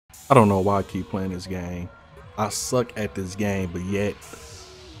I don't know why I keep playing this game. I suck at this game, but yet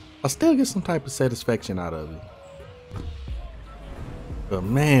I still get some type of satisfaction out of it. But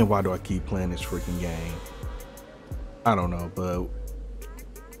man, why do I keep playing this freaking game? I don't know, but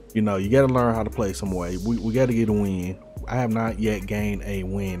you know, you got to learn how to play some way. We got to get a win. I have not yet gained a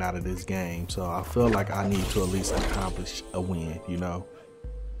win out of this game, so I feel like I need to at least accomplish a win, you know.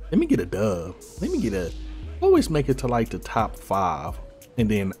 Let me get a dub. Let me get a, always make it to like the top 5, and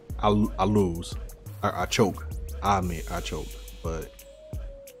then I lose. I choke. I admit I choke, but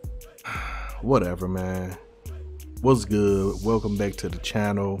whatever, man. What's good? Welcome back to the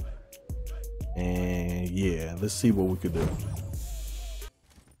channel. And yeah, let's see what we could do. I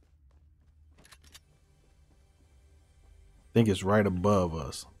think it's right above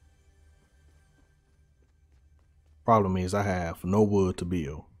us. Problem is I have no wood to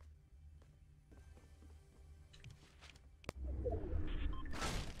build.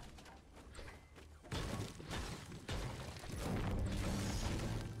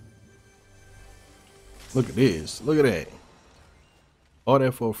 Look at this. Look at that. All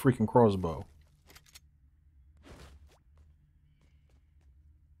that for a freaking crossbow.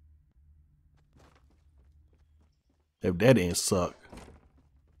 If that didn't suck.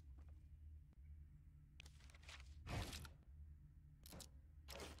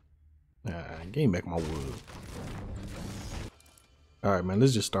 Give me back my wood. Alright, man,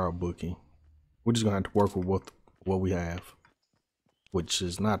 let's just start booking. We're just gonna have to work with what we have. Which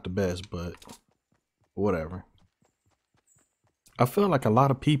is not the best, but whatever. I feel like a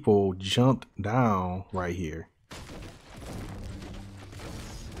lot of people jumped down right here.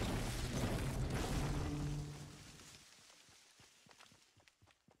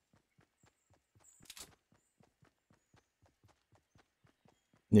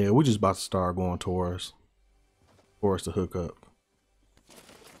 Yeah, we're just about to start going towards the hookup.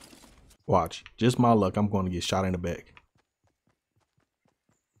 Watch, just my luck, I'm going to get shot in the back.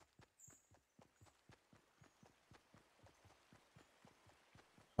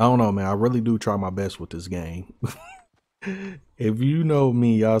 I don't know, man. I really do try my best with this game. If you know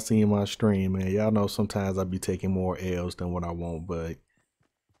me, y'all seen my stream, man. Y'all know sometimes I be taking more L's than what I want, but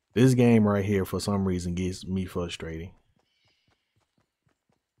this game right here, for some reason, gets me frustrating.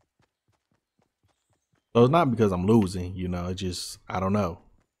 So it's not because I'm losing, you know, it's just, I don't know.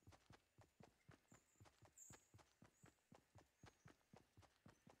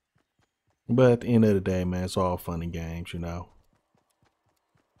 But at the end of the day, man, it's all fun and games, you know.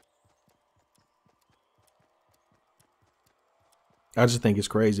 I just think it's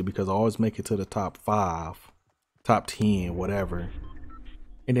crazy because I always make it to the top 5, top 10, whatever.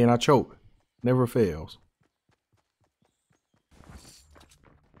 And then I choke. Never fails.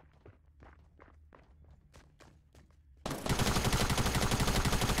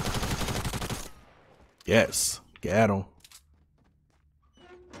 Yes, got him.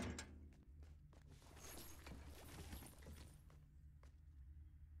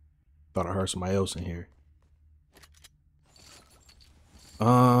 Thought I heard somebody else in here.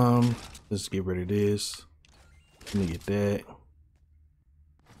 Let's get rid of this. Let me get that.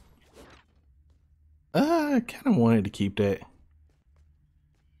 I kind of wanted to keep that. I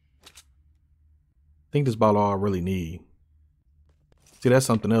think this is about all I really need. See, that's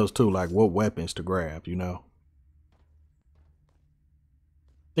something else too, like what weapons to grab, you know?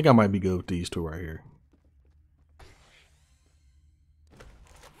 I think I might be good with these two right here.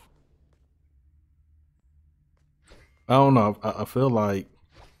 I don't know. I feel like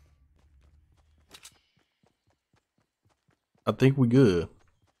I think we good.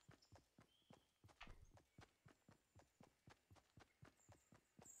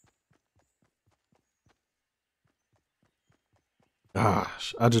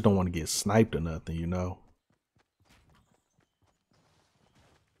 Gosh, I just don't want to get sniped or nothing, you know?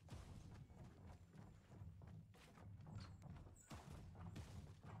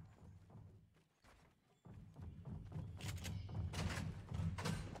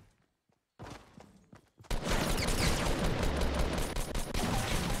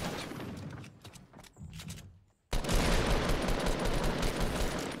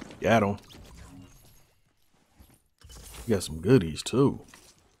 Got him. You got some goodies too.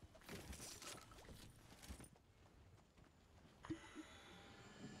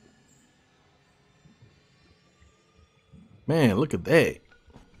 Man, look at that.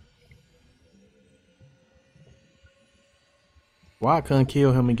 Why I couldn't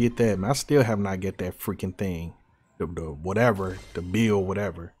kill him and get that, man? I still have not get that freaking thing. The whatever, the bill,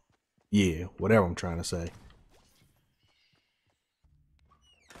 whatever. Yeah, whatever I'm trying to say.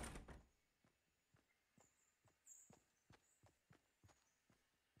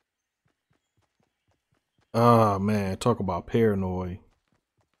 Oh man, talk about paranoid.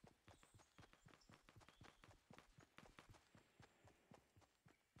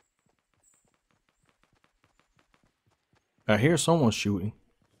 I hear someone shooting.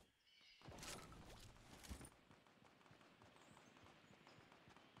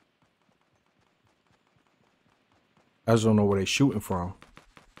 I just don't know where they're shooting from.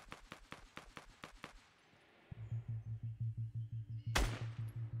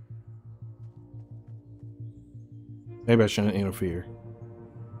 Maybe I shouldn't interfere.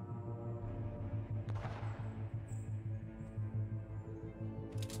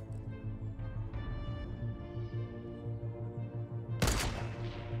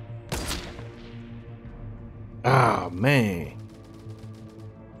 Ah, man.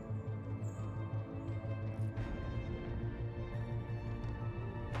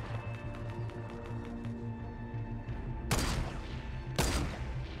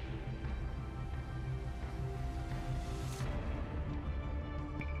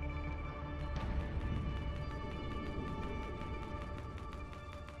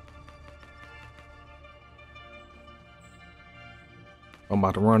 I'm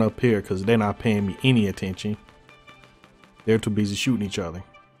about to run up here because they're not paying me any attention. They're too busy shooting each other.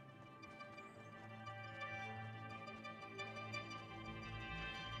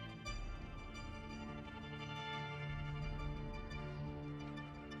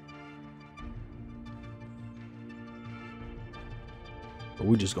 But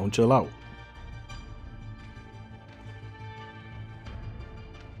we're just gonna chill out.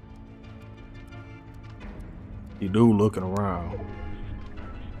 The dude looking around.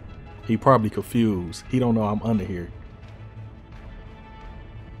 He probably confused. He don't know I'm under here.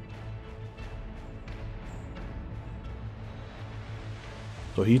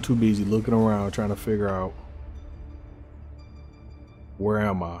 So he too busy looking around trying to figure out, where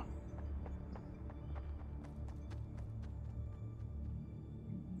am I?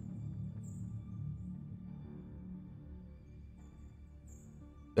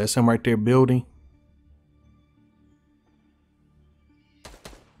 That's him right there building.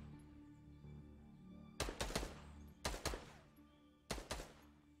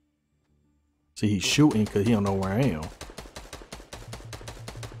 See, he's shooting because he don't know where I am.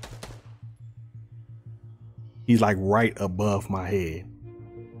 He's like right above my head.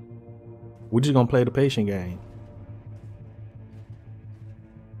 We're just gonna play the patient game.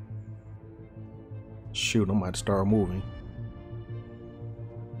 Shoot, I might start moving.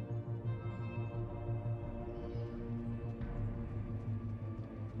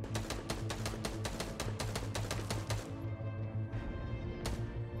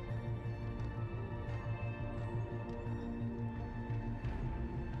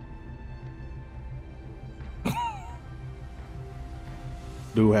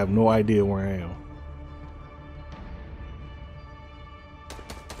 Dude have no idea where I am.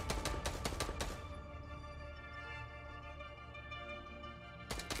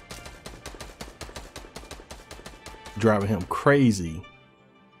 Driving him crazy.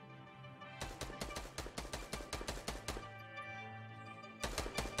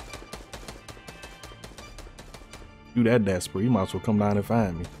 You that desperate, you might as well come down and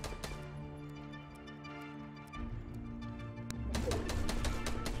find me.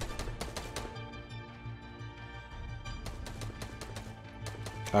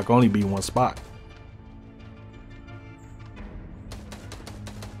 I can only be one spot.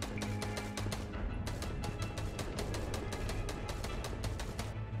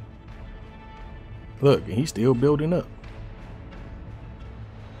 Look, and he's still building up.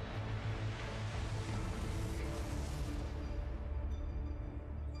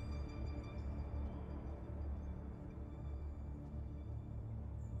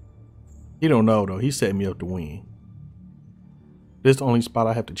 He don't know though, he set me up to win. This is the only spot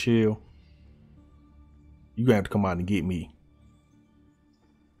I have to chill. You gonna have to come out and get me.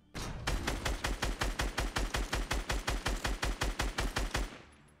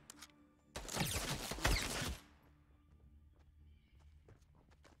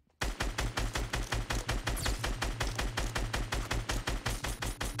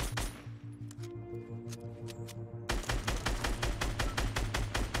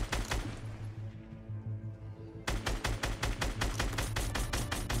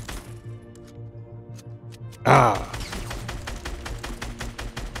 Ah.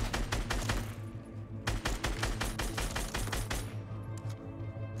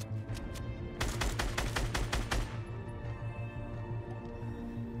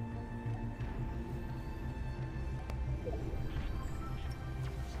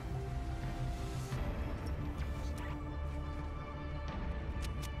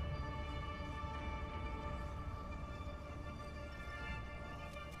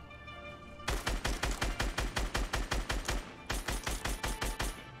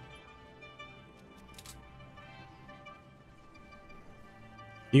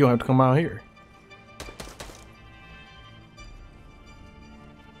 You gonna have to come out here.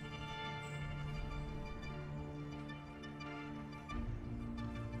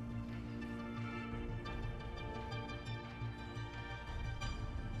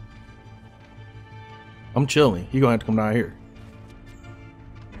 I'm chilling. You gonna have to come down here.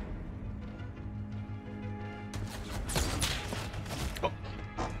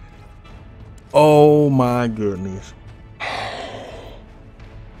 Oh my goodness.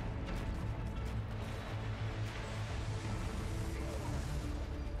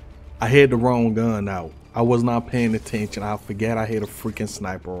 I had the wrong gun out. I was not paying attention. I forget I had a freaking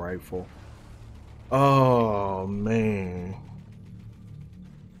sniper rifle. Oh man.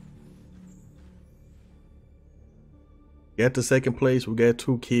 Got to second place, we got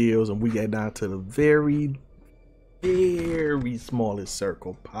 2 kills, and we got down to the very smallest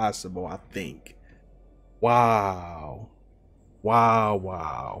circle possible, I think. Wow.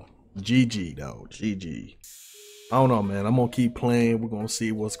 Wow. GG though, GG. I don't know, man. I'm gonna keep playing. We're gonna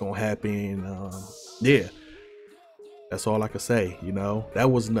see what's gonna happen. Yeah, that's all I can say. You know, that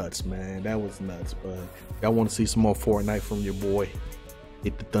was nuts, man. That was nuts. But y'all want to see some more Fortnite from your boy?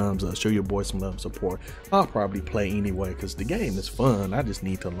 Hit the thumbs up. Show your boy some love and support. I'll probably play anyway because the game is fun. I just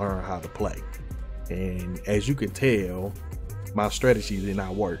need to learn how to play. And as you can tell, my strategy did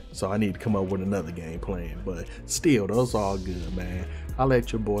not work, so I need to come up with another game plan. But still, those all good, man. I'll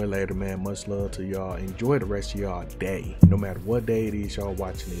let your boy later, man. Much love to y'all. Enjoy the rest of y'all day. No matter what day it is y'all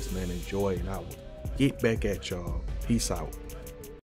watching this, man, enjoy, and I will get back at y'all. Peace out.